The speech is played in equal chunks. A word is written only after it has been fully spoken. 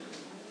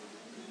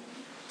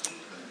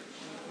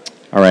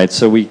All right,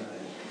 so we're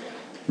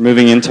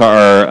moving into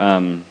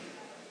our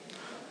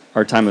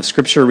time of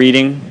scripture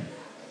reading,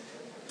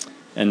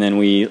 and then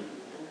we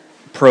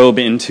probe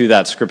into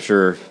that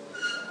scripture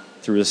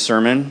through the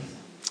sermon.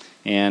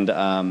 And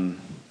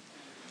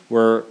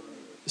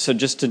so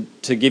just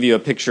to give you a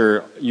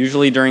picture,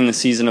 usually during the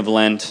season of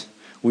Lent,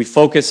 we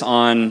focus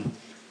on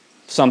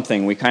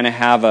something. We kind of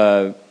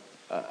have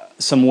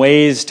some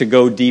ways to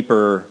go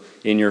deeper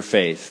in your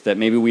faith that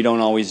maybe we don't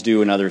always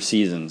do in other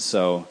seasons.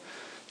 So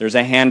there's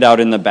a handout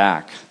in the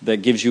back that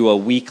gives you a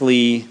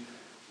weekly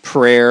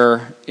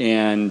prayer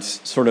and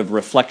sort of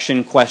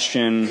reflection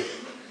question,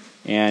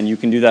 and you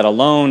can do that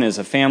alone, as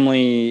a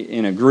family,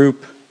 in a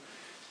group.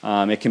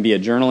 It can be a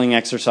journaling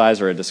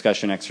exercise or a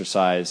discussion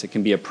exercise. It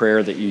can be a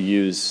prayer that you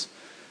use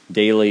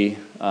daily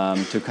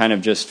to kind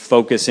of just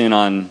focus in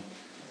on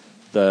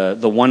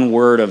the one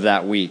word of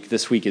that week.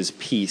 This week is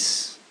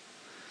peace.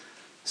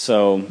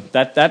 So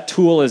that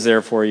tool is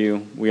there for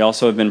you. We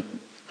also have been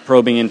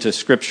probing into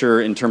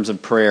Scripture in terms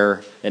of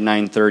prayer at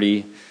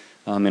 9:30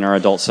 in our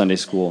adult Sunday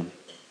school.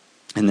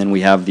 And then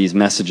we have these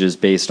messages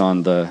based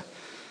on the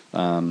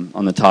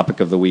topic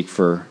of the week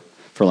for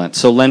Lent.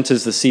 So Lent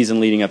is the season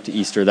leading up to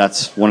Easter.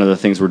 That's one of the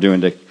things we're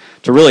doing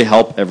to really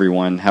help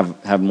everyone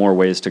have more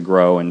ways to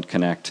grow and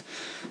connect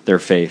their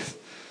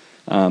faith.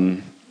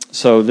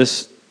 So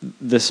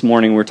this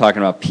morning we're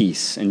talking about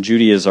peace, and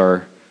Judy is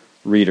our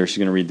reader. She's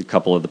going to read a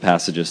couple of the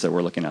passages that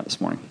we're looking at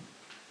this morning.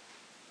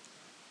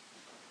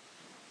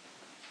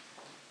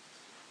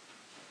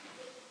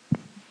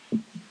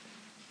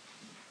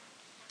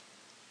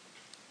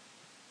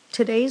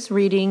 Today's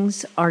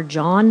readings are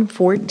John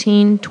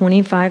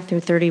 14:25 through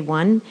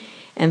 31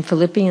 and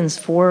Philippians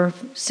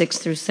 4:6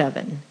 through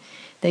 7.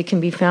 They can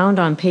be found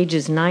on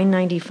pages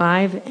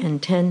 995 and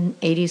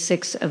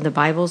 1086 of the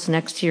Bibles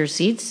next to your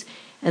seats,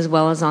 as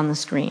well as on the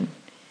screen.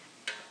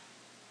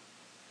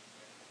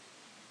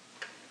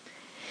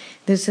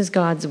 This is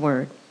God's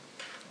Word.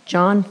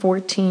 John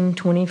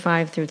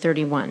 14:25 through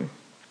 31.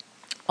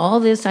 All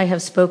this I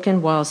have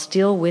spoken while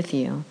still with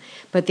you,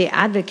 but the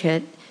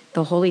Advocate,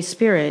 the Holy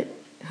Spirit,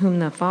 whom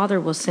the Father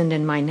will send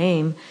in my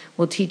name,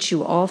 will teach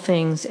you all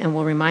things and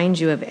will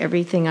remind you of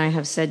everything I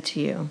have said to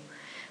you.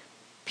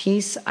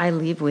 Peace I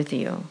leave with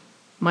you.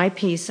 My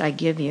peace I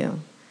give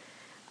you.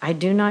 I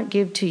do not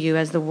give to you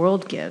as the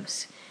world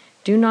gives.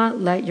 Do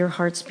not let your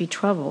hearts be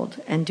troubled,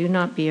 and do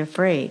not be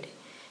afraid.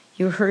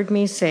 You heard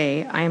me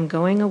say, I am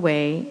going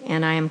away,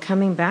 and I am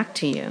coming back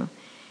to you.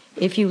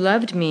 If you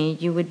loved me,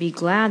 you would be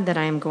glad that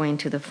I am going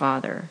to the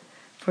Father,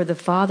 for the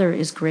Father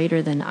is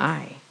greater than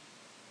I.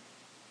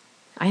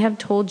 I have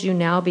told you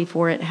now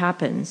before it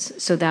happens,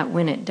 so that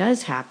when it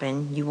does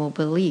happen, you will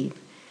believe.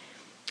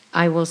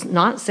 I will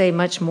not say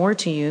much more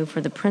to you,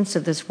 for the prince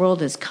of this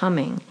world is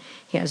coming.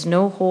 He has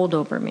no hold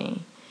over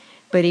me.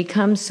 But he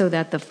comes so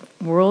that the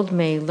world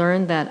may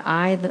learn that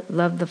I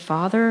love the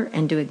Father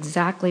and do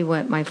exactly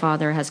what my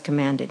Father has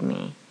commanded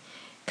me.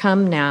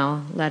 Come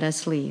now, let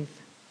us leave.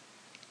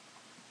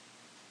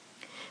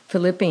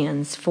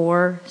 Philippians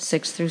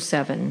 4:6 through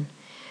 7.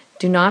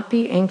 Do not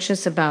be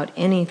anxious about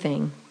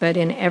anything, but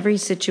in every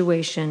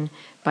situation,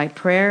 by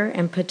prayer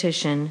and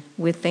petition,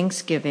 with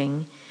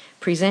thanksgiving,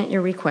 present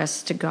your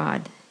requests to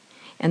God.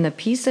 And the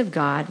peace of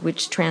God,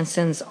 which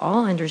transcends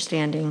all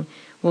understanding,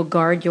 will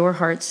guard your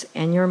hearts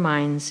and your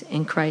minds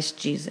in Christ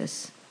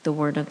Jesus. The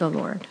word of the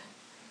Lord.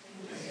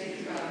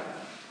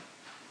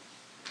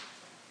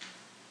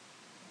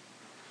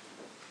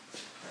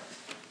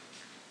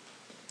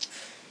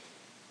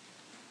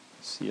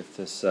 See if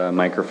this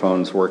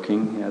microphone's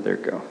working. Yeah, there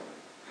you go. I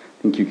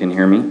think you can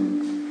hear me.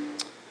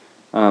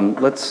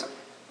 Let's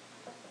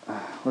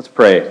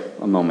pray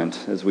a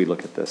moment as we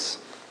look at this.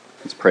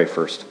 Let's pray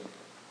first.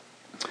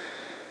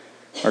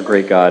 Our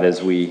great God,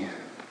 as we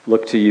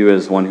look to you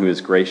as one who is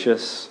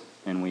gracious,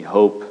 and we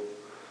hope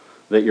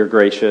that you're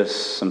gracious.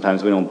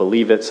 Sometimes we don't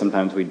believe it.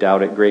 Sometimes we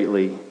doubt it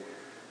greatly.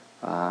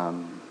 As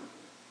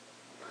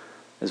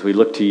we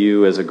look to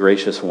you as a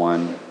gracious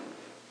one,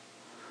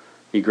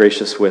 be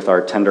gracious with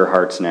our tender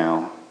hearts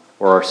now,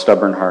 or our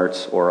stubborn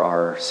hearts, or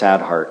our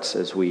sad hearts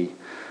as we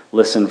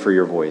listen for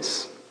your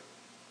voice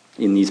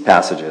in these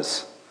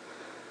passages.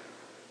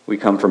 We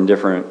come from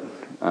different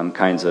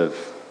kinds of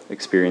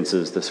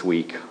experiences this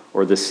week,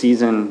 or this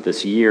season,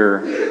 this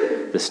year,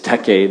 this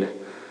decade.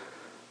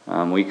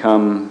 We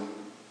come,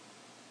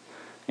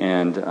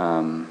 and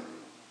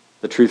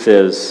the truth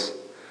is,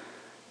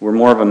 we're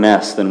more of a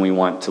mess than we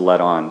want to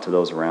let on to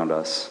those around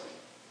us.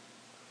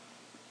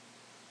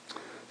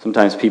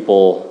 Sometimes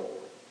people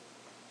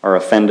are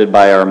offended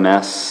by our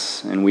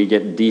mess, and we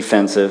get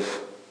defensive.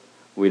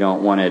 We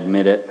don't want to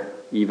admit it,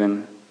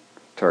 even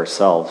to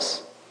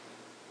ourselves.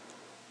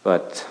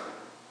 But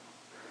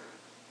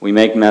we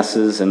make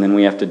messes, and then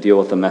we have to deal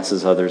with the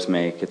messes others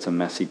make. It's a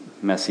messy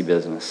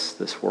business,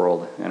 this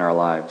world and our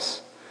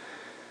lives.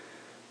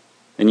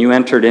 And you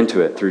entered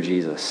into it through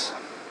Jesus.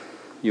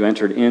 You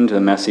entered into a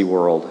messy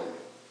world.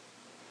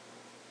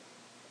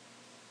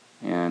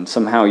 And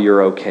somehow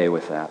you're okay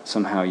with that.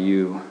 Somehow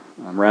you,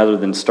 rather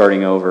than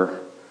starting over,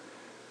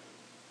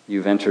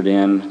 You've entered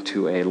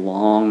into a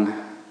long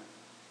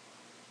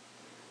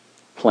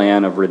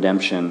plan of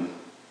redemption,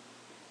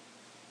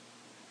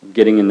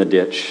 getting in the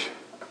ditch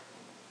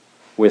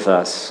with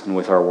us and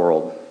with our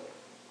world,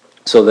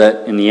 so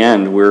that in the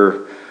end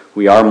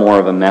we are more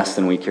of a mess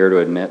than we care to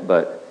admit,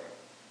 but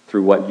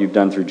through what you've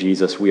done through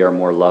Jesus, we are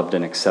more loved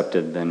and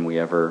accepted than we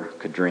ever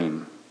could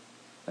dream.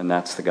 And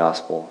that's the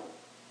gospel.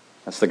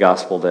 That's the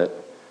gospel that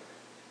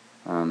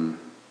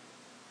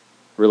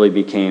really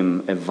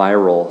became a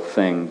viral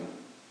thing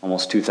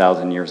almost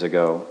 2,000 years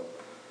ago.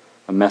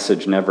 A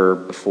message never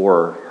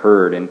before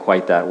heard in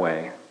quite that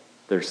way.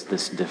 There's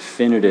this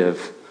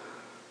definitive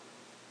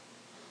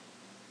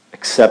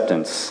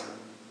acceptance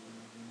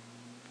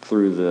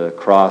through the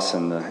cross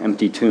and the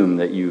empty tomb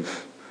that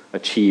you've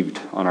achieved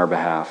on our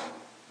behalf.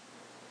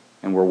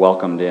 And we're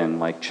welcomed in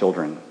like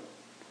children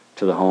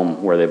to the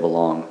home where they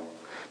belong.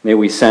 May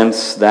we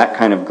sense that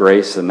kind of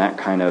grace and that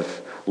kind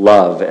of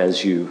love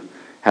as you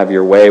have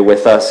your way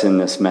with us in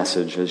this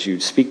message, as you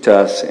speak to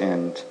us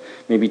and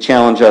maybe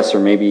challenge us or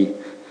maybe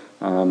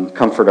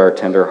comfort our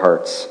tender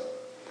hearts.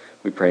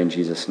 We pray in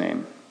Jesus'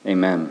 name.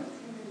 Amen.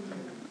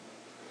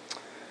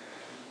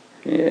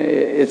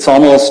 It's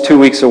almost 2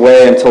 weeks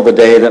away until the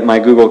day that my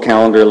Google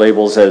Calendar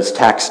labels as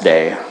tax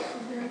day.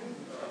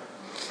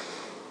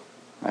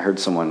 I heard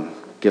someone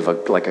give a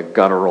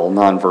guttural,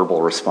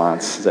 nonverbal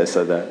response as I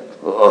said that.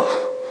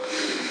 Ugh.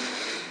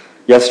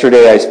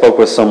 Yesterday I spoke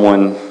with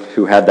someone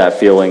who had that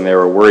feeling. They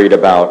were worried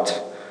about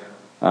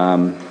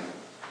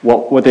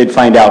what they'd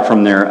find out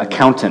from their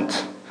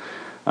accountant,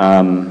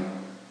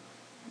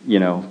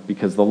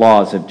 because the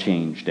laws have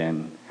changed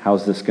and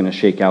how's this going to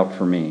shake out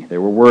for me? They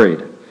were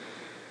worried.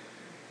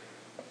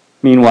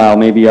 Meanwhile,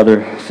 maybe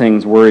other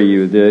things worry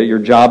you. Your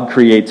job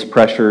creates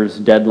pressures,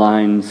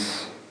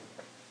 deadlines,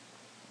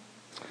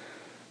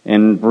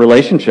 and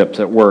relationships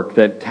at work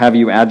that have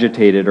you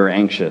agitated or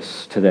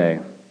anxious today.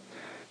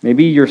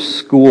 Maybe your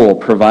school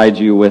provides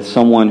you with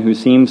someone who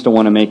seems to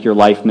want to make your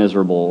life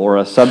miserable, or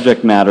a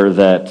subject matter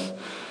that,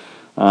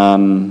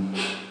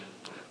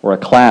 or a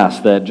class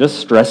that just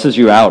stresses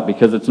you out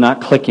because it's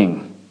not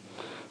clicking,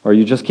 or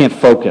you just can't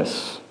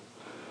focus.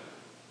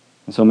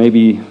 And so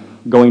maybe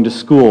going to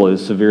school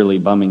is severely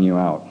bumming you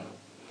out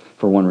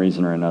for one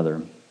reason or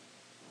another.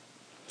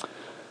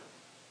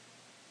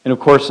 And of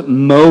course,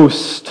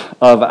 most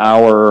of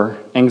our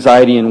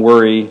anxiety and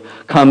worry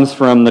comes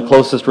from the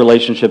closest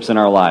relationships in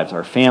our lives,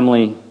 our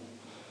family.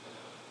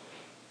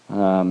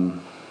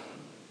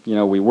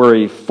 We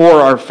worry for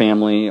our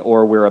family,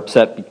 or we're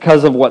upset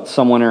because of what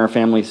someone in our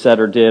family said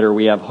or did, or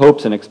we have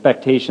hopes and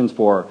expectations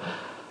for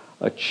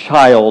a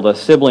child, a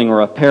sibling, or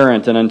a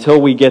parent. And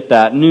until we get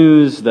that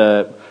news,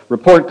 the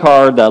report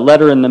card, the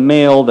letter in the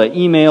mail, the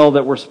email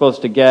that we're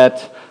supposed to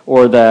get,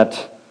 or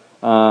that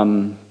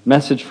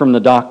message from the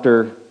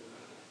doctor,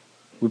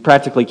 we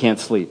practically can't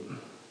sleep.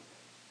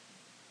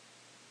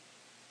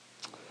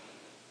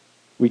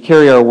 We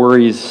carry our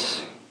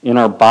worries in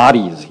our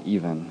bodies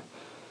even.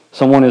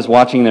 Someone is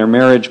watching their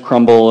marriage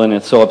crumble and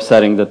it's so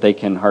upsetting that they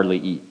can hardly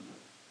eat.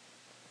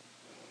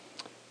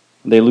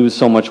 They lose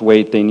so much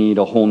weight they need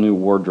a whole new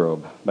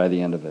wardrobe by the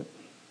end of it.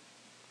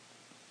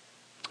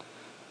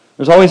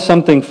 There's always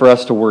something for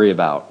us to worry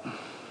about.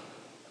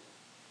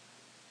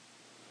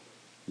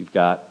 You've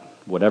got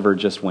whatever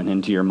just went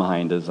into your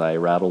mind as I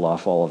rattle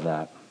off all of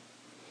that.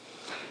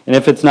 And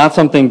if it's not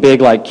something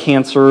big like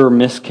cancer,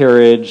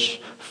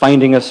 miscarriage,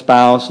 finding a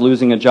spouse,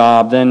 losing a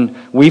job, then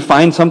we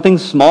find something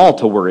small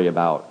to worry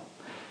about.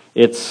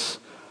 It's,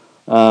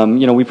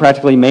 we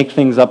practically make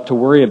things up to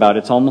worry about.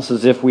 It's almost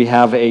as if we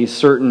have a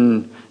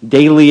certain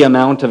daily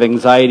amount of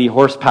anxiety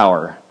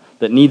horsepower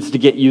that needs to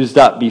get used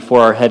up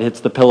before our head hits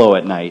the pillow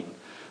at night,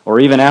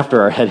 or even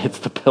after our head hits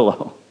the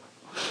pillow.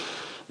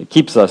 It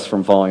keeps us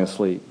from falling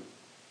asleep.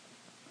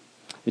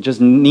 It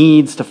just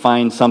needs to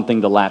find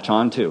something to latch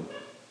onto.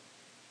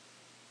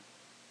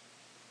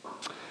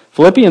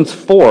 Philippians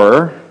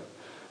 4,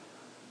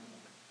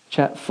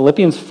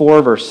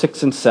 verse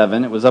 6 and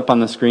 7. It was up on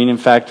the screen. In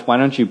fact, why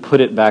don't you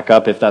put it back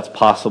up if that's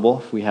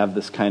possible, if we have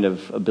this kind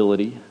of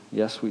ability.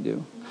 Yes, we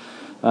do.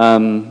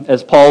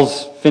 As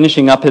Paul's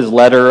finishing up his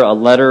letter, a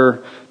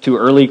letter to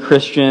early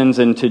Christians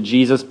and to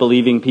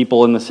Jesus-believing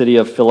people in the city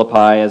of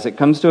Philippi, as it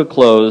comes to a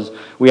close,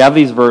 we have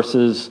these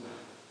verses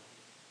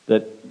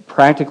that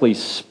practically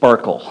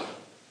sparkle,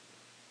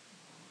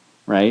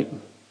 right?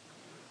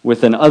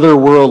 With an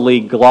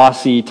otherworldly,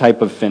 glossy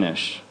type of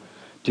finish.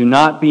 Do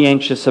not be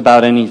anxious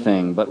about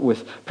anything, but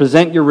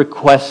present your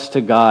requests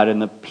to God,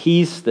 and the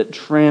peace that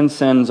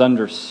transcends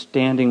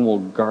understanding will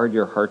guard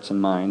your hearts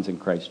and minds in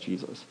Christ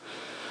Jesus.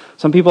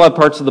 Some people have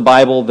parts of the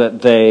Bible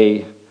that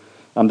they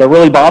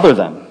really bother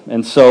them,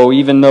 and so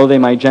even though they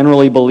might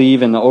generally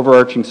believe in the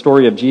overarching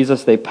story of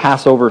Jesus, they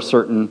pass over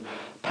certain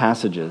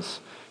passages.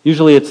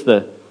 Usually it's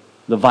the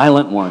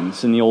violent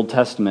ones in the Old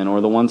Testament,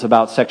 or the ones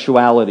about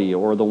sexuality,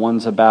 or the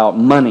ones about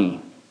money.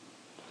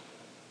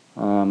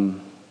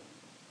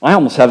 I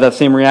almost have that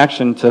same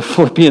reaction to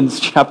Philippians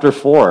chapter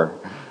 4.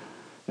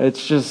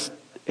 It's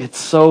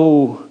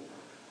so,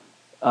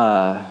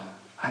 I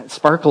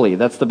Sparkly,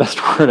 that's the best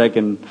word I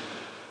can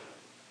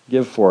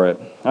give for it.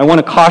 I want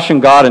to caution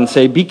God and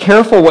say, be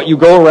careful what you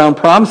go around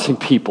promising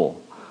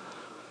people.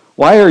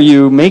 Why are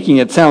you making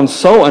it sound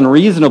so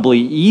unreasonably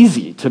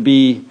easy to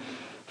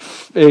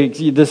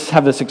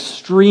have this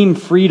extreme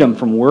freedom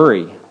from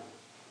worry?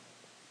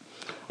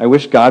 I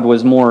wish God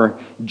was more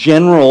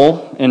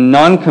general and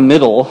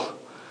non-committal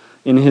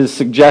in his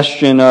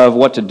suggestion of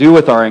what to do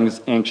with our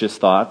anxious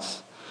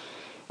thoughts,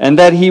 and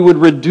that he would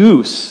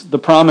reduce the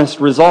promised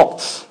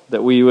results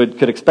that we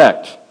could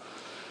expect.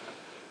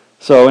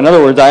 So, in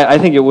other words, I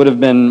think it would have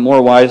been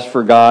more wise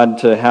for God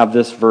to have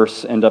this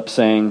verse end up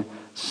saying,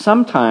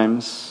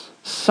 sometimes,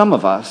 some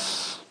of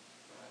us,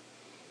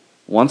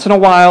 once in a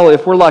while,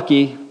 if we're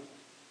lucky,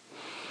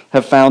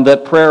 have found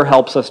that prayer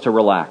helps us to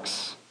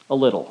relax a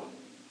little.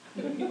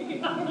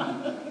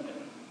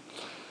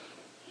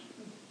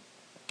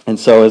 And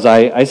so as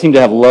I seem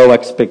to have low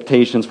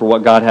expectations for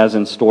what God has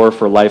in store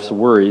for life's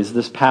worries,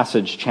 this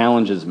passage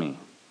challenges me.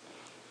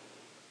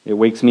 It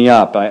wakes me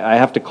up. I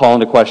have to call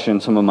into question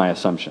some of my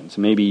assumptions.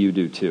 Maybe you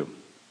do too.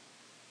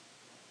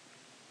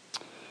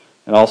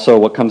 And also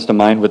what comes to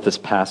mind with this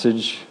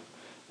passage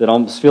that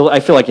I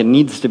feel like it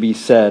needs to be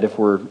said if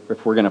we're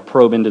going to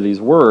probe into these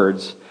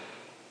words.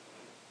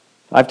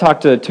 I've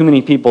talked to too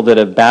many people that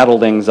have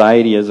battled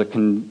anxiety as a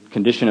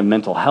condition of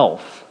mental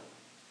health,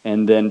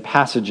 and then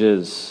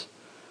passages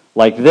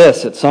like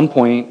this at some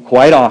point,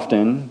 quite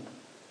often,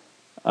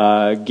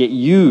 get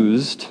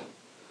used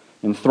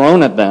and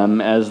thrown at them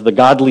as the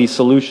godly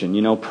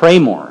solution. Pray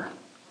more.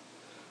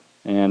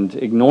 And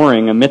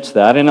ignoring amidst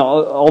that, and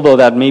although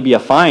that may be a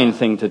fine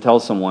thing to tell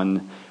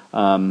someone,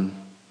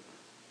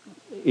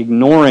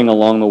 ignoring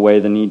along the way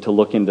the need to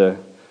look into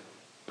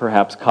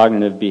perhaps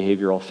cognitive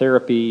behavioral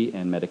therapy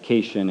and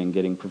medication and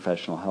getting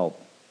professional help.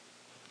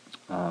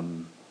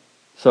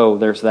 So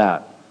there's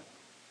that.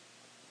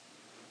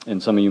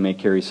 And some of you may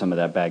carry some of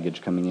that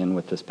baggage coming in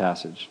with this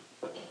passage.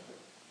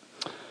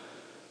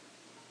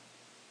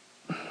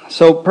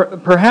 So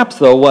perhaps,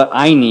 though, what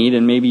I need,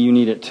 and maybe you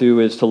need it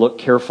too, is to look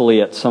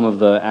carefully at some of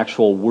the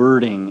actual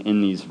wording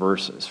in these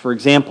verses. For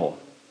example,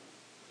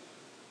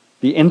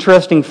 the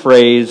interesting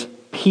phrase,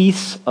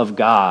 peace of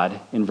God,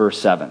 in verse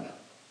 7.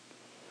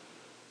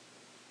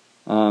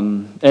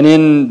 And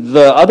in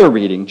the other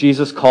reading,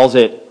 Jesus calls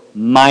it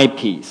my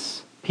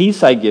peace.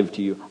 Peace I give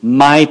to you.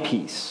 My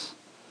peace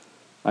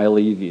I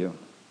leave you.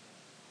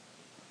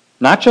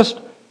 Not just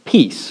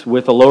peace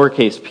with a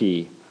lowercase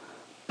p.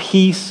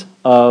 Peace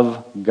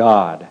of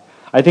God.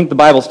 I think the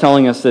Bible's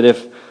telling us that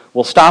if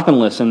we'll stop and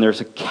listen,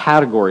 there's a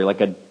category,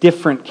 like a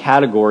different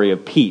category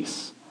of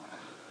peace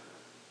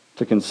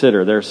to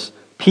consider. There's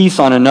peace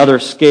on another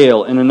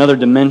scale, in another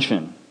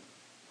dimension.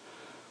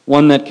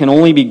 One that can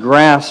only be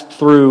grasped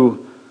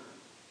through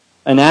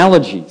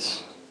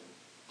analogies,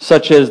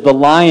 such as the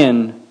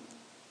lion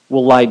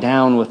will lie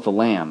down with the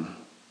lamb.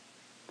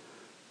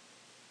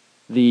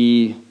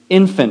 The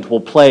infant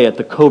will play at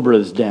the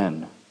cobra's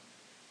den.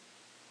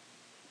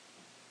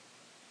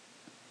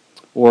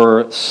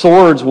 Or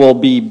swords will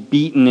be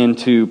beaten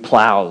into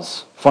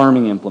plows,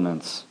 farming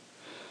implements.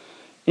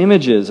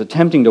 Images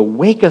attempting to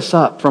wake us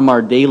up from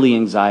our daily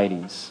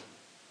anxieties,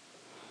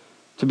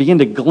 to begin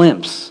to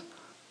glimpse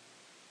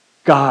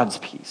God's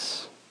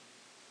peace,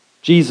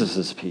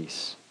 Jesus'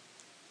 peace.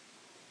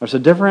 There's a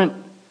different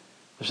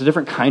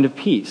kind of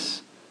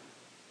peace.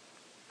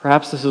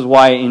 Perhaps this is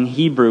why in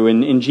Hebrew,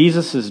 in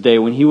Jesus' day,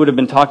 when he would have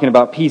been talking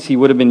about peace, he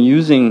would have been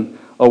using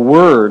a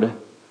word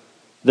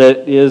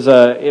that is,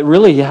 it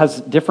really has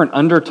different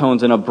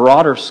undertones and a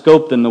broader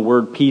scope than the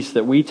word peace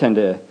that we tend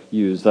to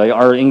use,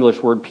 our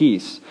English word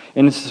peace.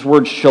 And it's this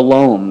word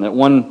shalom, that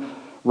one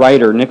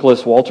writer,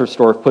 Nicholas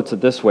Walterstorff, puts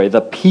it this way: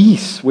 the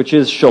peace, which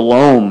is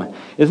shalom,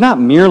 is not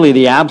merely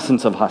the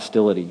absence of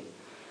hostility,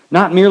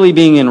 not merely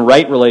being in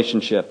right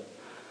relationship.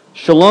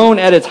 Shalom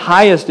at its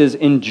highest is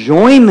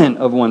enjoyment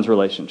of one's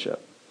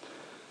relationship.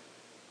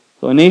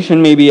 So a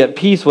nation may be at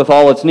peace with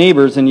all its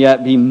neighbors and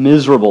yet be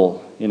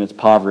miserable in its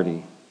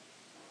poverty.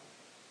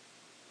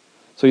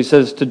 So he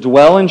says to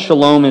dwell in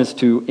shalom is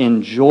to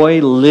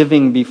enjoy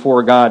living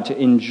before God, to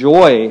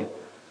enjoy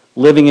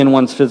living in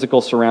one's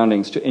physical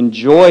surroundings, to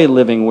enjoy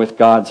living with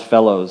God's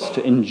fellows,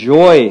 to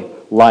enjoy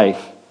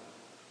life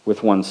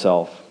with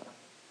oneself,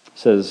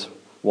 says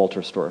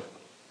Walterstorff.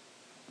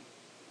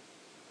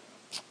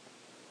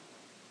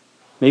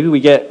 Maybe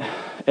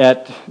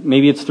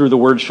it's through the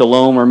word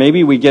shalom, or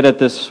maybe we get at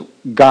this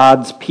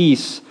God's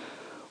peace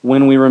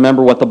when we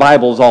remember what the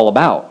Bible is all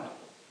about.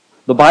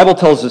 The Bible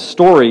tells a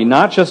story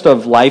not just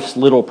of life's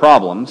little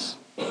problems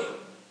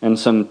and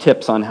some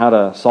tips on how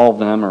to solve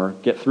them or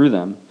get through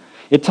them.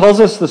 It tells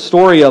us the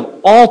story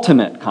of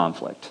ultimate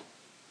conflict,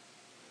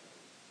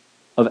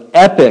 of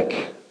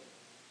epic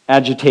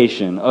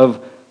agitation,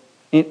 of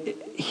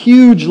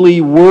hugely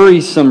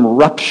worrisome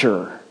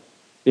rupture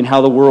in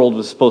how the world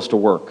was supposed to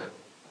work.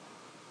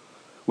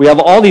 We have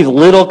all these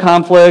little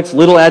conflicts,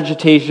 little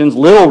agitations,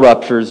 little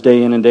ruptures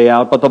day in and day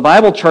out, but the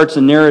Bible charts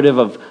a narrative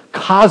of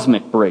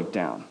cosmic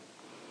breakdown.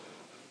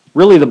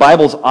 Really, the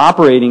Bible's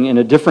operating in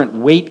a different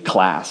weight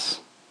class.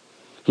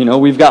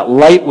 We've got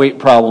lightweight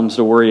problems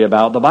to worry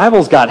about. The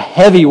Bible's got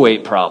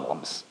heavyweight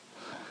problems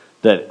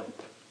that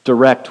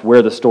direct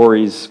where the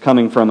story's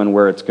coming from and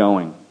where it's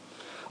going.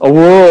 A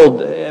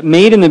world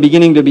made in the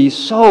beginning to be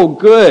so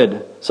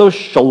good, so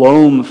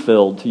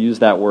shalom-filled, to use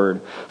that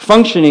word,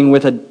 functioning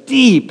with a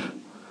deep,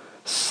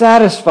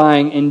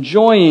 satisfying,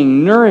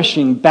 enjoying,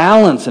 nourishing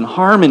balance and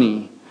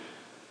harmony.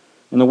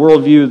 And the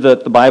worldview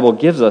that the Bible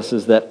gives us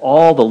is that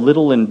all the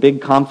little and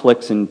big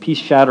conflicts and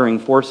peace-shattering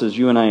forces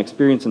you and I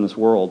experience in this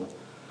world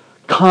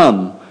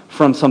come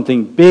from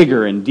something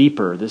bigger and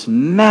deeper, this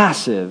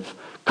massive,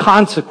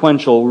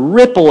 consequential,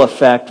 ripple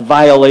effect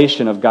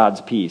violation of God's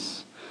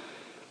peace.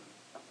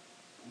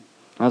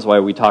 That's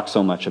why we talk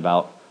so much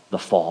about the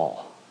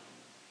fall.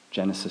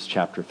 Genesis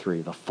chapter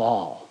 3, the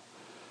fall.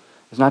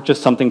 It's not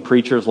just something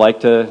preachers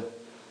like to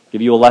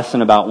give you a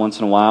lesson about once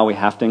in a while. We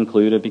have to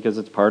include it because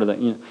it's part of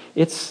the.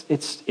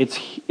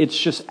 It's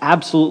just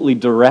absolutely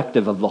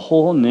directive of the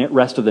whole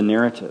rest of the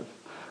narrative.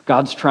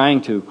 God's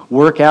trying to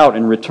work out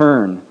and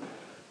return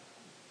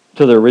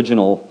to the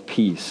original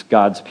peace,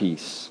 God's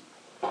peace.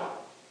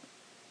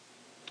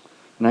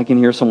 And I can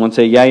hear someone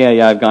say,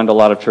 yeah, I've gone to a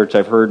lot of church.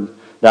 I've heard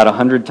that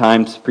 100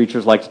 times.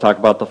 Preachers like to talk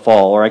about the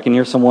fall. Or I can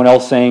hear someone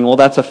else saying, well,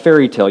 that's a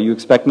fairy tale. You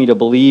expect me to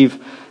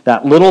believe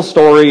that little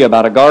story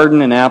about a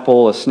garden, an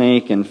apple, a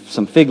snake, and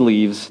some fig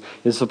leaves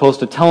is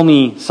supposed to tell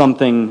me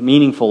something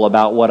meaningful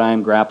about what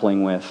I'm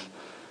grappling with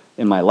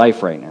in my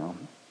life right now.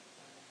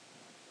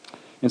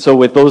 And so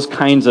with those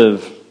kinds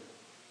of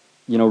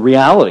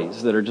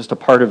realities that are just a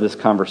part of this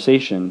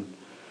conversation,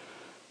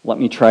 let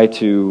me try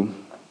to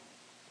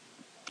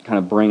kind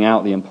of bring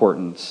out the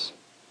importance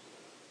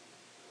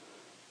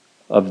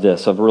of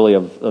this,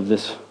 of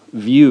this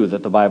view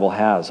that the Bible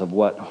has of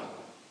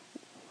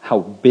how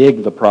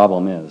big the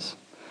problem is.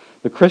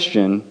 The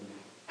Christian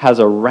has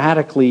a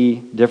radically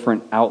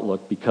different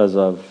outlook because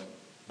of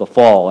the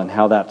fall and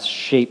how that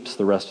shapes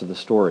the rest of the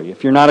story.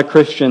 If you're not a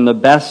Christian, the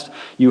best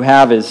you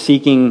have is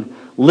seeking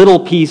little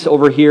piece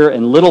over here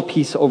and little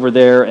piece over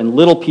there and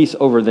little piece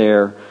over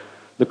there.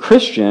 The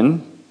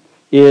Christian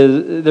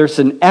there's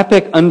an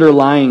epic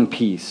underlying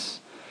piece.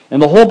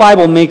 And the whole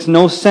Bible makes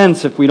no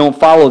sense if we don't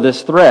follow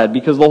this thread,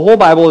 because the whole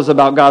Bible is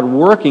about God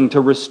working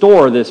to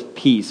restore this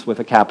peace with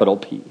a capital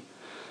P.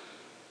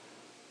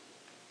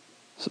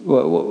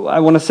 So,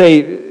 I want to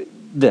say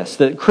this,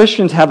 that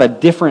Christians have a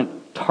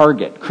different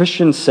target.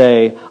 Christians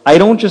say, I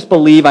don't just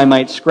believe I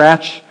might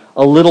scratch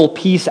a little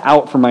piece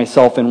out for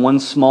myself in one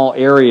small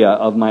area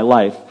of my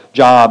life,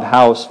 job,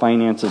 house,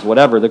 finances,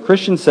 whatever. The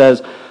Christian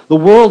says, the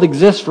world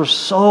exists for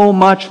so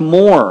much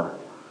more.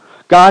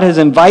 God has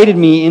invited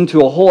me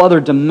into a whole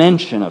other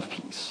dimension of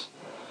peace.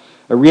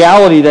 A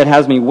reality that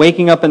has me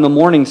waking up in the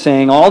morning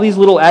saying, all these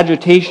little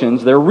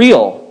agitations, they're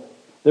real.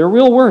 They're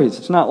real worries.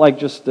 It's not like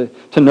just to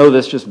know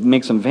this just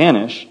makes them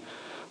vanish.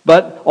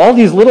 But all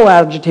these little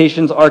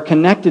agitations are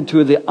connected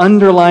to the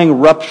underlying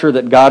rupture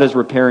that God is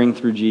repairing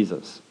through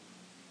Jesus.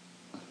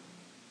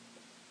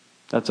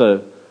 That's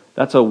a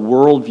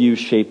worldview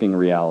shaping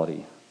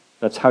reality.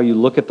 That's how you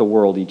look at the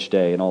world each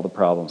day and all the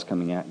problems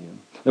coming at you.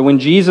 That when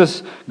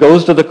Jesus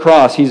goes to the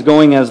cross, he's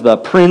going as the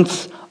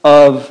Prince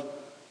of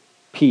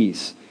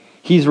Peace.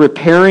 He's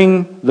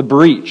repairing the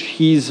breach.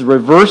 He's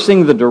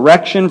reversing the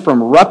direction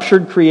from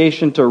ruptured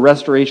creation to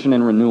restoration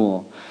and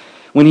renewal.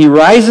 When he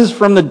rises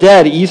from the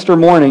dead Easter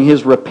morning,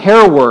 his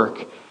repair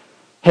work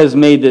has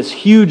made this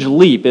huge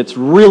leap. It's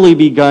really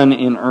begun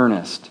in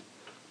earnest.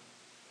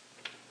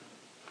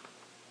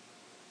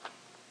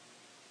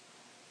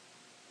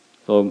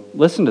 So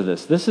listen to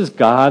this. This is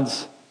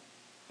God's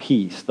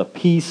peace, the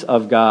peace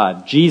of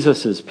God,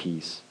 Jesus'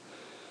 peace.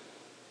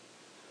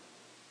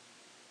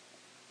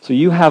 So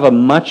you have a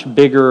much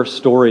bigger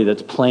story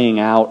that's playing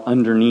out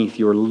underneath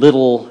your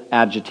little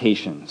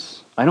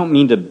agitations. I don't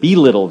mean to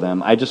belittle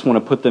them. I just want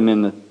to put them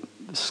in the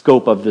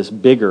scope of this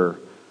bigger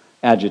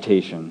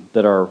agitation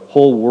that our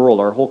whole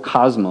world, our whole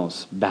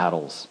cosmos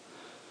battles.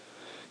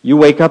 You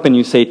wake up and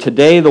you say,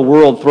 today the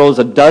world throws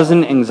a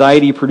dozen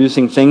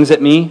anxiety-producing things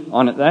at me.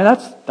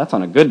 That's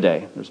on a good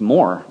day. There's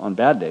more on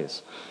bad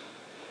days.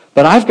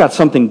 But I've got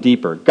something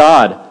deeper.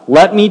 God,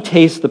 let me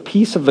taste the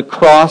peace of the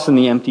cross and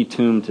the empty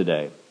tomb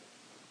today.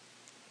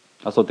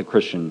 That's what the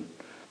Christian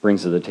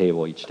brings to the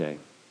table each day.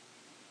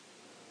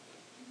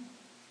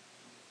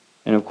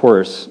 And of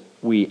course,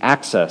 we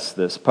access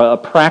this. A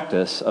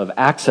practice of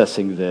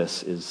accessing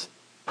this is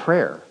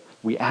prayer.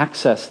 We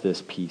access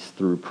this peace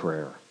through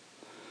prayer.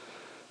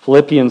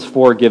 Philippians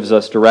 4 gives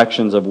us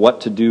directions of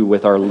what to do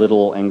with our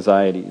little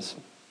anxieties.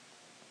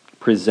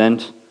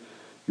 Present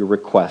your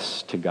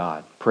requests to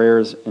God.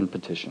 Prayers and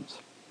petitions.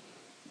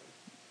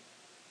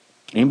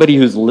 Anybody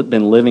who's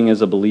been living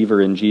as a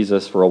believer in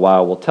Jesus for a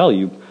while will tell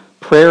you,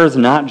 prayer is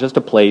not just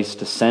a place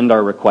to send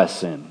our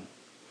requests in.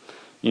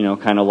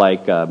 Kind of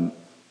like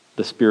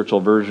the spiritual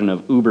version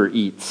of Uber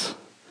Eats.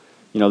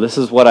 This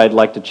is what I'd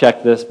like to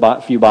check this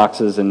few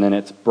boxes, and then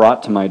it's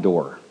brought to my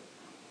door.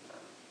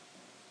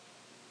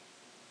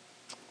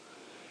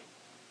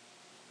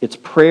 It's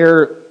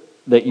prayer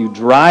that you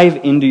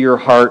drive into your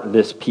heart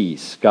this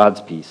peace, God's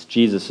peace,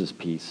 Jesus'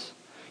 peace.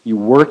 You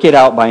work it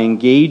out by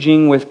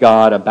engaging with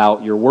God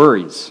about your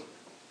worries.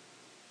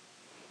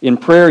 In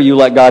prayer, you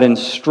let God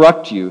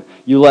instruct you.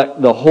 You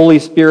let the Holy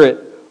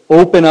Spirit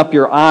open up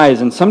your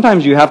eyes, and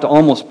sometimes you have to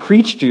almost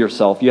preach to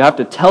yourself. You have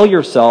to tell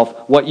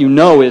yourself what you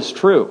know is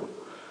true.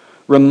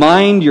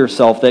 Remind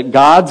yourself that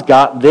God's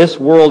got this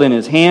world in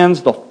His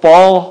hands. The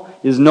fall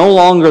is no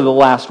longer the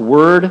last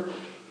word.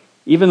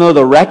 Even though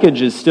the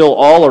wreckage is still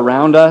all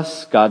around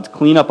us, God's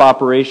cleanup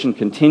operation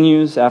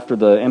continues after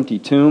the empty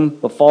tomb.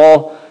 The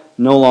fall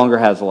no longer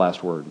has the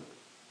last word.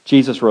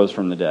 Jesus rose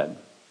from the dead.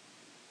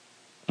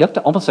 You have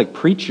to almost like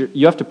preach.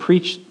 You have to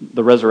preach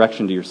the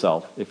resurrection to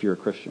yourself if you're a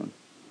Christian.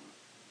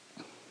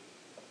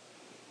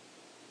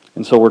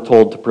 And so we're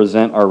told to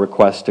present our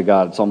request to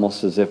God. It's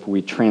almost as if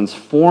we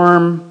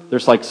transform.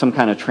 There's like some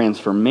kind of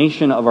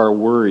transformation of our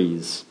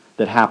worries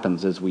that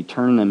happens as we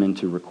turn them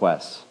into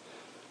requests.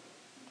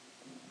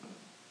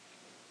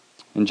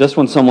 And just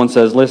when someone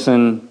says,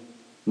 listen,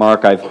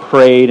 Mark, I've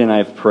prayed and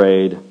I've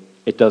prayed,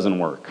 it doesn't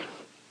work.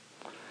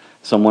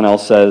 Someone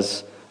else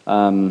says,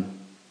 I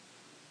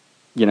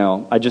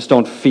just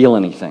don't feel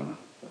anything.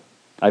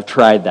 I've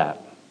tried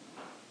that.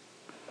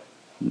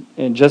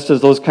 And just as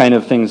those kind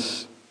of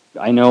things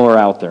I know are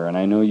out there, and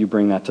I know you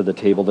bring that to the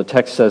table, the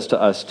text says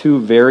to us two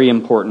very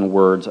important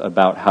words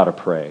about how to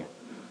pray.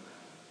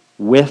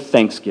 With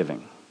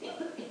thanksgiving.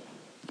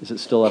 Is it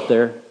still up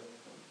there?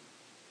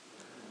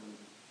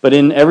 But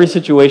in every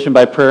situation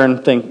by prayer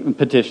and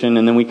petition,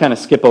 and then we kind of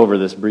skip over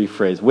this brief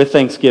phrase, with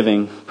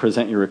thanksgiving,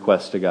 present your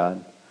request to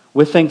God.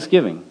 With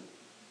thanksgiving.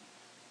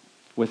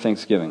 With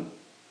thanksgiving.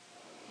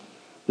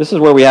 This is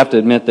where we have to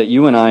admit that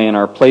you and I, in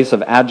our place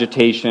of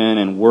agitation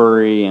and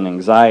worry and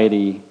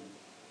anxiety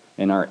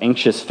and our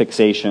anxious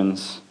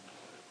fixations,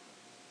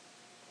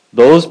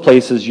 those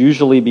places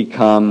usually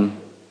become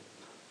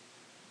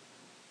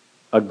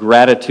a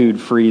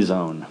gratitude-free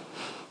zone.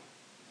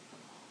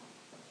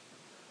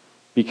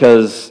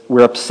 Because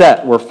we're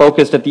upset, we're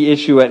focused at the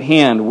issue at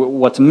hand,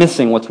 what's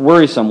missing, what's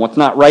worrisome, what's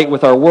not right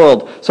with our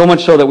world, so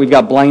much so that we've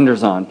got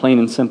blinders on, plain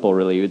and simple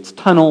really. It's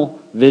tunnel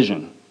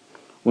vision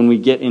when we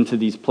get into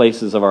these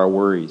places of our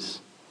worries.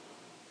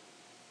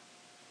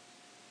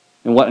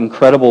 And what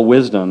incredible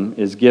wisdom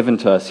is given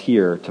to us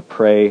here to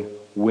pray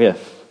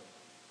with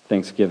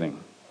thanksgiving.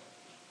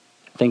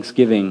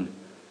 Thanksgiving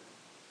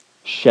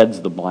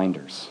sheds the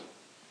blinders.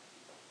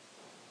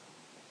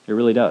 It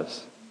really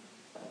does.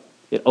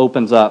 It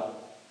opens up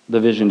the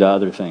vision to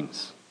other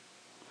things.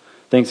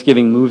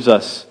 Thanksgiving moves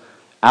us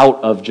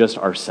out of just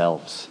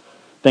ourselves.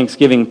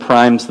 Thanksgiving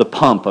primes the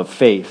pump of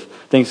faith.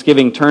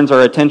 Thanksgiving turns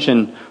our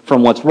attention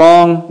from what's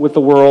wrong with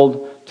the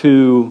world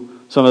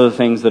to some of the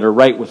things that are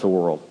right with the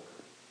world.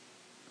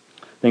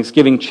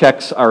 Thanksgiving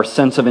checks our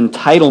sense of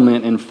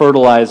entitlement and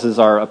fertilizes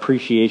our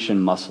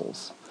appreciation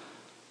muscles.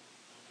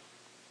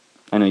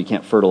 I know you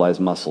can't fertilize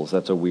muscles.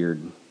 That's a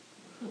weird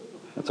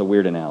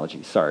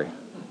analogy. Sorry.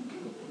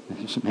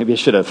 Maybe I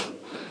should have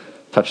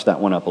touched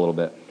that one up a little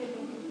bit.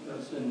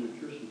 That's in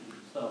nutrition to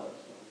the cells.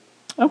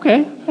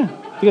 Okay, yeah,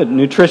 good.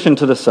 Nutrition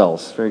to the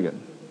cells. Very good.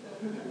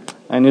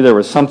 I knew there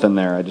was something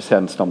there. I just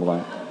hadn't stumbled on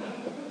it.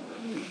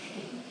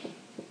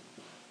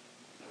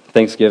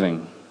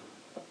 Thanksgiving.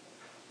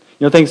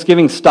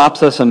 Thanksgiving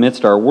stops us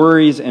amidst our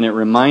worries, and it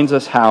reminds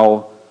us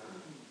how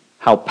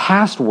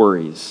past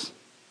worries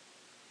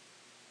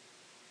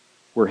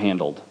were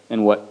handled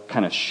and what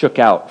kind of shook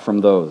out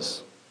from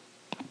those.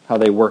 How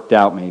they worked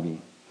out,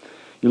 maybe.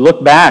 You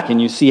look back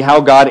and you see how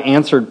God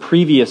answered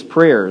previous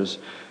prayers.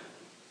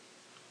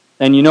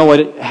 And you know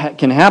what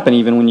can happen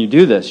even when you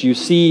do this. You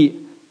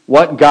see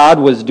what God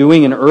was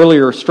doing in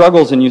earlier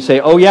struggles and you say,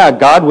 oh yeah,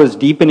 God was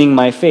deepening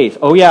my faith.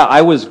 Oh yeah,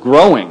 I was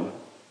growing.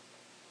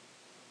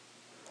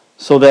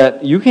 So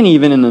that you can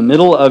even in the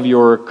middle of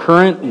your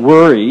current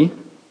worry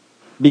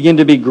begin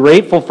to be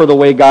grateful for the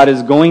way God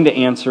is going to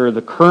answer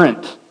the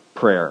current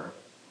prayer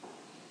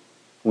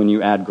when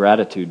you add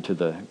gratitude to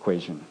the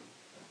equation.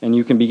 And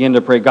you can begin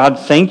to pray, God,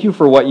 thank you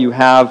for what you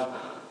have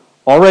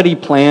already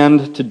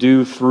planned to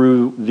do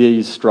through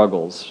these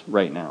struggles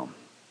right now.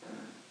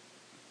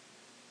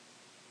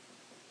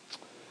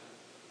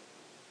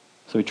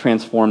 So we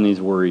transform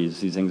these worries,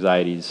 these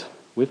anxieties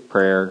with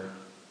prayer,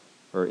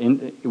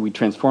 we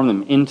transform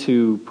them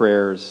into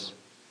prayers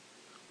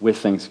with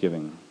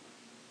thanksgiving.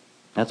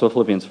 That's what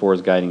Philippians 4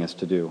 is guiding us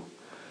to do.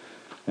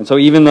 And so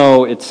even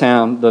though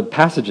the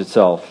passage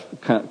itself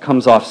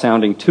comes off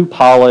sounding too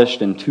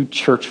polished and too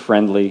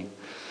church-friendly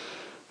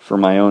for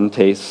my own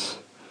tastes,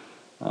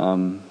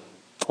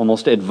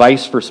 almost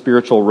advice for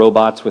spiritual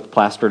robots with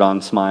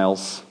plastered-on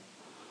smiles,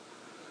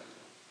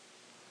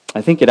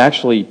 I think it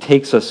actually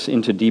takes us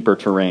into deeper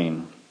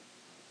terrain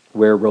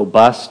where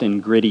robust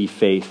and gritty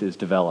faith is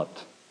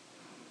developed.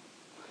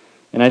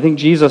 And I think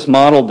Jesus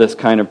modeled this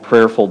kind of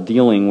prayerful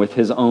dealing with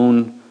his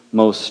own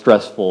most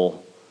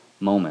stressful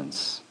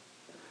moments.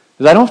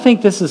 Because I don't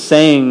think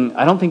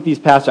these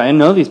passages, I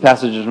know these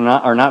passages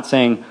are not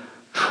saying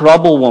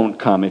trouble won't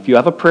come. If you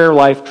have a prayer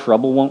life,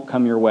 trouble won't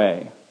come your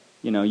way.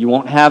 You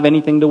won't have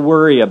anything to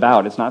worry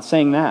about. It's not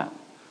saying that.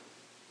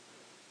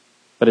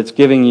 But it's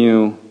giving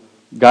you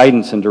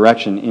guidance and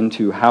direction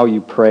into how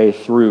you pray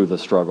through the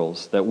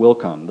struggles that will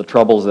come, the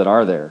troubles that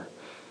are there.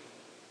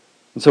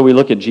 And so we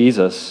look at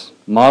Jesus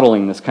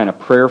modeling this kind of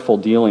prayerful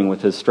dealing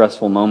with his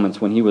stressful moments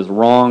when he was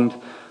wronged,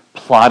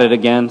 plotted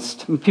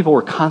against. People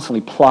were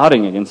constantly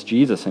plotting against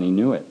Jesus, and he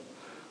knew it.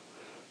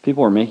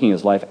 People were making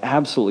his life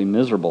absolutely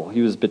miserable.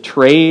 He was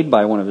betrayed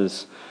by one of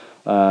his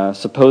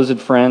supposed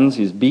friends.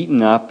 He's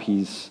beaten up.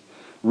 He's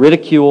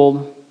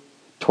ridiculed,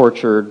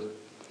 tortured,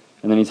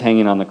 and then he's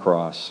hanging on the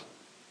cross.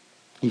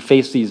 He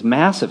faced these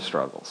massive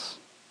struggles.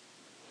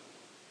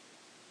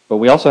 But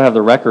we also have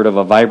the record of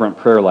a vibrant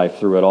prayer life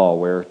through it all,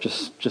 where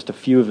just a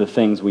few of the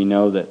things we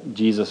know that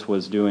Jesus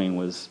was doing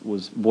was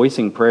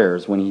voicing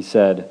prayers when he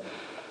said,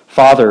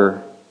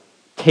 "Father,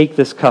 take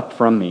this cup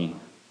from me,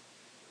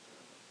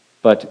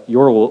 but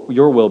your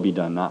will be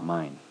done, not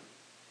mine."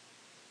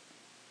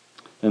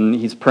 And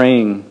he's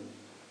praying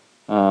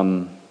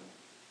on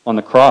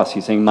the cross.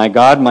 He's saying, my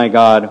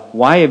God,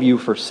 why have you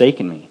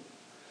forsaken me?"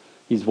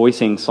 He's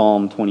voicing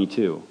Psalm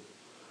 22.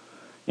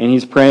 And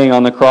he's praying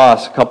on the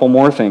cross a couple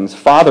more things.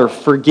 "Father,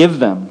 forgive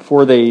them,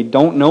 for they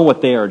don't know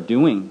what they are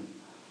doing."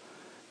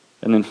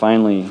 And then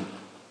finally,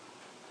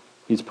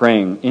 he's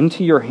praying,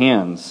 "Into your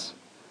hands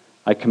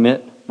I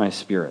commit my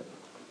spirit."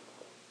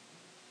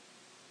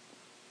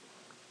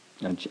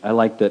 And I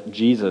like that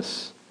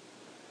Jesus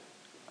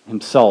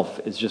himself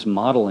is just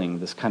modeling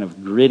this kind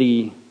of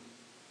gritty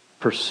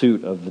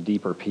pursuit of the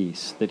deeper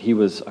peace that he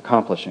was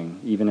accomplishing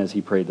even as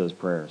he prayed those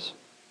prayers.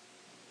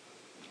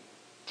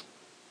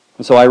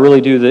 And so I really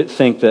do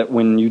think that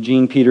when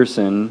Eugene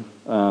Peterson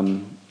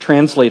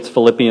translates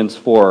Philippians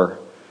 4,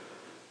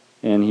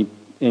 and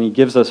he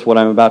gives us what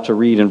I'm about to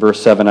read in verse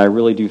 7, I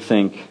really do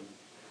think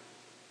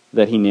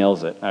that he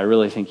nails it. I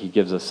really think he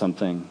gives us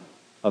something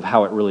of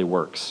how it really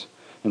works.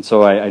 And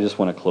so I just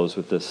want to close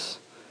with this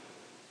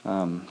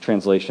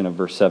translation of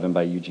verse 7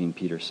 by Eugene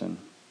Peterson.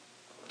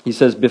 He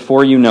says,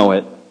 "Before you know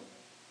it,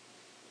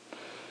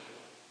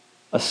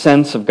 a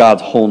sense of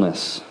God's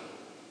wholeness,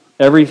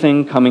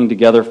 everything coming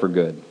together for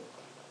good,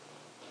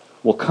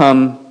 will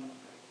come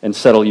and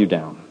settle you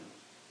down.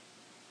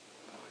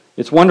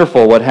 It's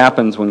wonderful what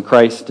happens when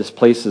Christ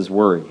displaces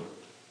worry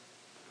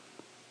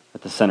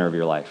at the center of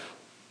your life."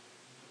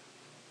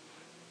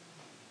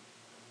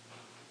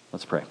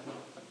 Let's pray.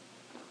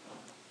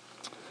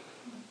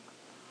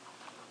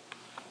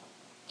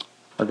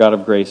 Our God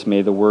of grace,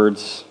 may the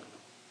words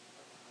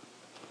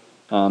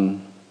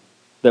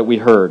that we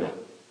heard,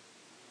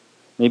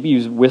 maybe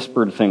you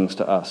whispered things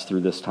to us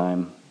through this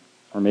time,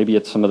 or maybe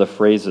it's some of the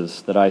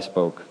phrases that I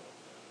spoke,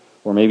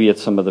 or maybe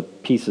it's some of the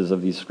pieces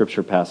of these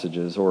scripture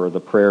passages, or the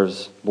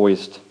prayers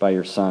voiced by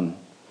your Son.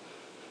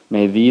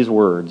 May these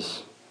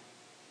words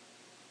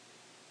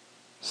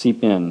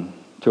seep in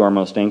to our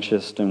most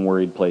anxious and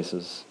worried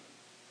places,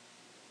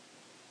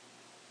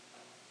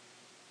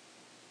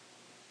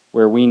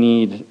 where we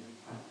need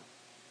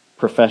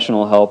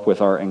professional help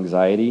with our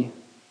anxiety.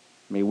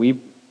 May we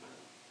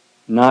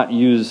not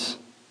use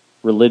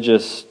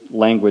religious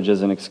language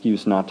as an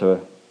excuse not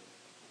to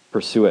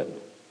pursue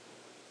it.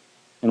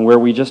 And where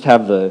we just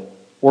have the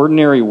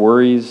ordinary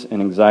worries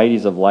and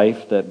anxieties of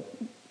life that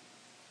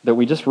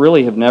we just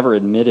really have never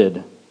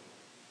admitted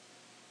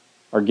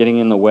are getting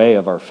in the way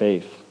of our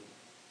faith.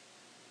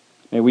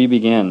 May we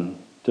begin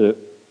to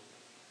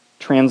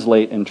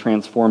translate and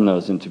transform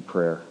those into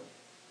prayer.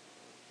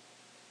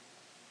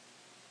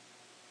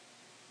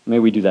 May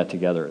we do that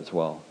together as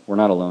well. We're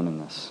not alone in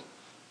this.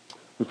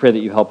 We pray that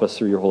you help us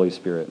through your Holy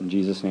Spirit. In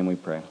Jesus' name we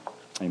pray.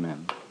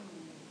 Amen.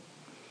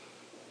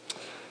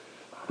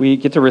 We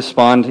get to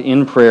respond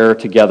in prayer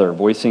together,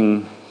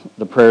 voicing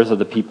the prayers of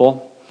the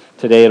people.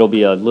 Today it'll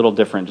be a little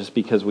different just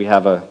because we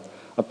have a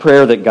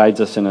prayer that guides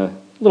us in a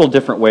little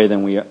different way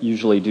than we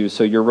usually do.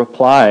 So your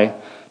reply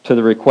to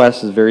the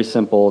request is very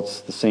simple.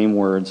 It's the same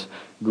words.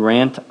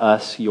 Grant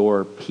us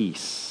your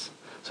peace.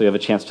 So you have a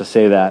chance to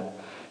say that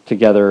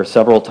together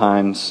several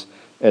times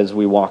as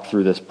we walk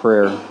through this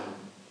prayer.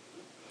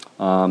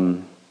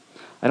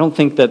 I don't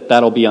think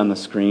that'll be on the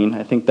screen.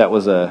 I think that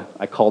was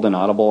I called an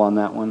audible on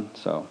that one.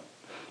 So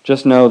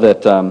just know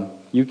that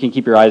you can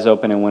keep your eyes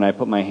open, and when I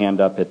put my hand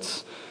up,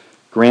 it's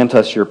grant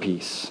us your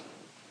peace.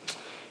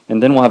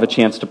 And then we'll have a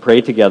chance to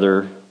pray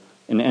together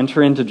and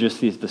enter into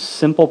just the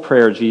simple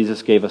prayer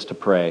Jesus gave us to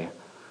pray,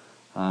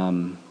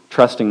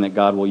 trusting that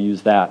God will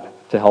use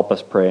that to help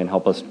us pray and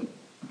help us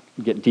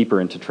get deeper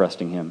into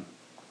trusting Him.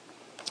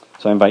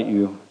 So I invite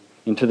you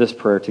into this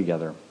prayer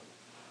together.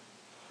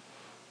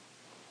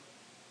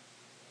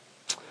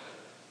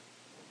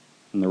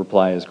 And the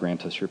reply is,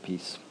 grant us your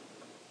peace.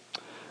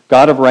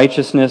 God of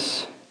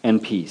righteousness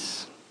and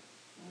peace,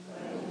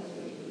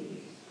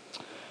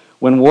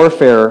 when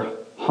warfare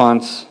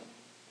haunts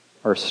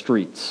our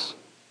streets,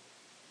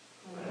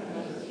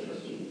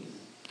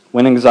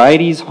 when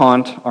anxieties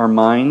haunt our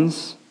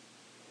minds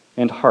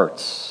and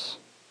hearts,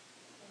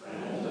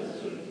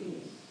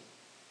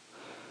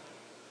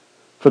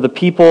 for the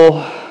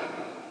people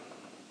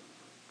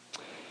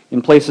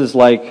in places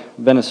like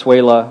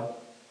Venezuela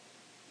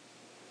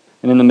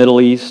and in the Middle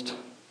East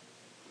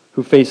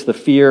who face the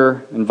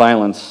fear and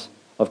violence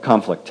of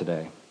conflict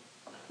today.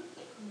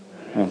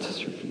 Grant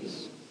us your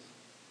peace.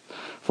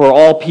 For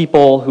all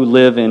people who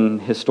live in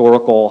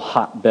historical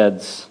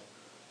hotbeds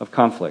of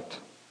conflict,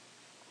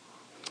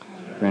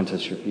 grant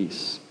us your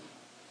peace.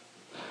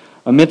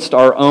 Amidst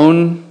our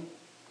own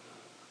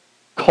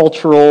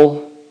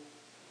cultural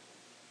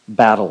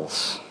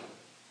battles,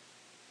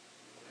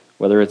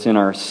 whether it's in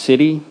our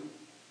city,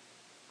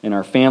 in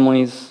our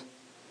families,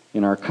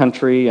 in our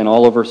country, and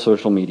all over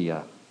social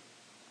media,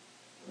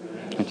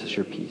 grant us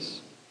your peace.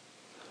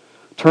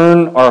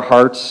 Turn our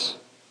hearts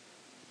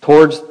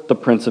towards the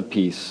Prince of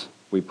Peace,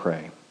 we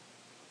pray.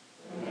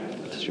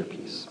 Grant us your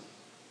peace.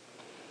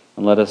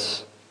 And let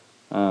us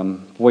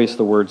voice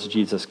the words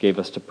Jesus gave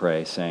us to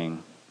pray,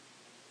 saying,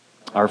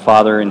 Our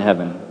Father in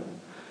heaven,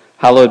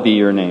 hallowed be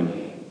your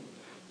name.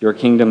 Your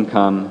kingdom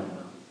come,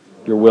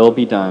 your will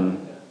be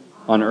done,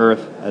 on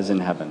earth as in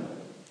heaven.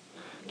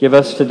 Give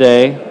us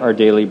today our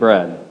daily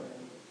bread.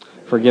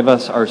 Forgive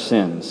us our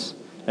sins,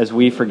 as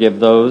we forgive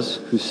those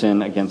who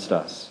sin against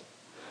us.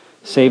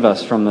 Save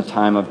us from the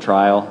time of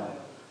trial,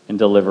 and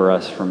deliver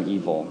us from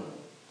evil.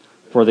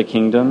 For the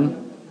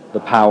kingdom, the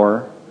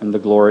power, and the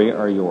glory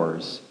are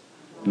yours,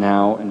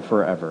 now and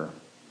forever.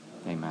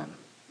 Amen.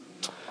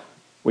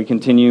 We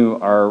continue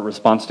our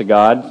response to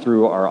God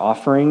through our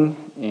offering,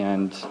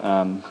 and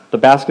the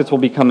baskets will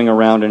be coming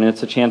around, and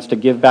it's a chance to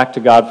give back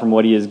to God from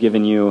what He has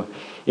given you.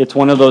 It's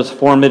one of those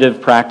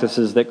formative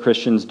practices that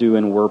Christians do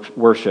in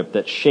worship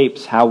that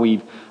shapes how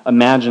we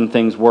imagine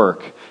things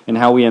work and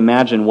how we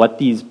imagine what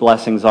these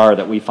blessings are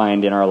that we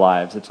find in our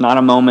lives. It's not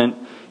a moment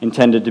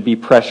intended to be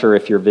pressure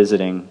if you're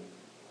visiting.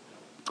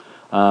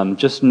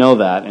 Just know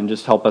that, and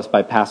just help us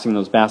by passing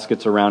those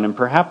baskets around and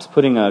perhaps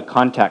putting a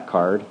contact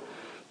card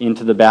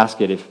into the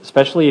basket,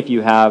 especially if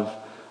you have,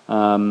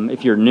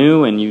 if you're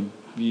new and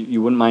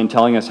you wouldn't mind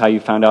telling us how you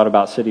found out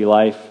about City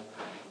Life,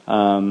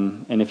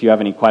 and if you have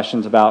any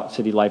questions about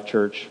City Life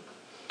Church.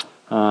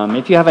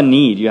 If you have a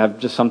need, you have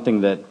just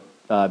something that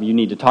you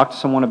need to talk to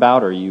someone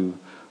about, or you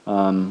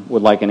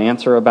would like an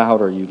answer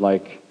about, or you'd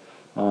like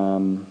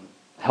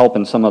help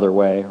in some other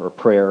way, or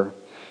prayer,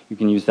 you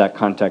can use that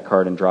contact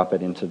card and drop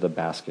it into the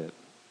basket.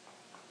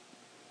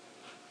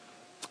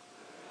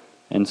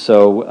 And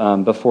so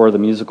before the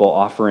musical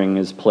offering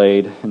is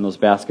played and those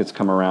baskets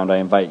come around, I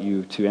invite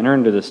you to enter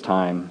into this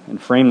time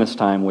and frame this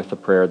time with the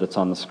prayer that's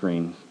on the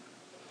screen.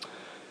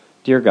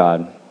 Dear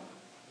God,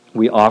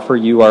 we offer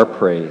you our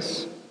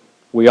praise.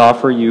 We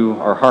offer you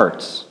our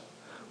hearts.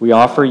 We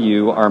offer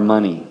you our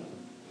money.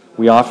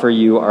 We offer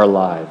you our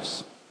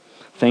lives.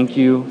 Thank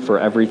you for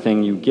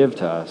everything you give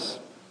to us.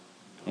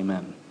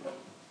 Amen.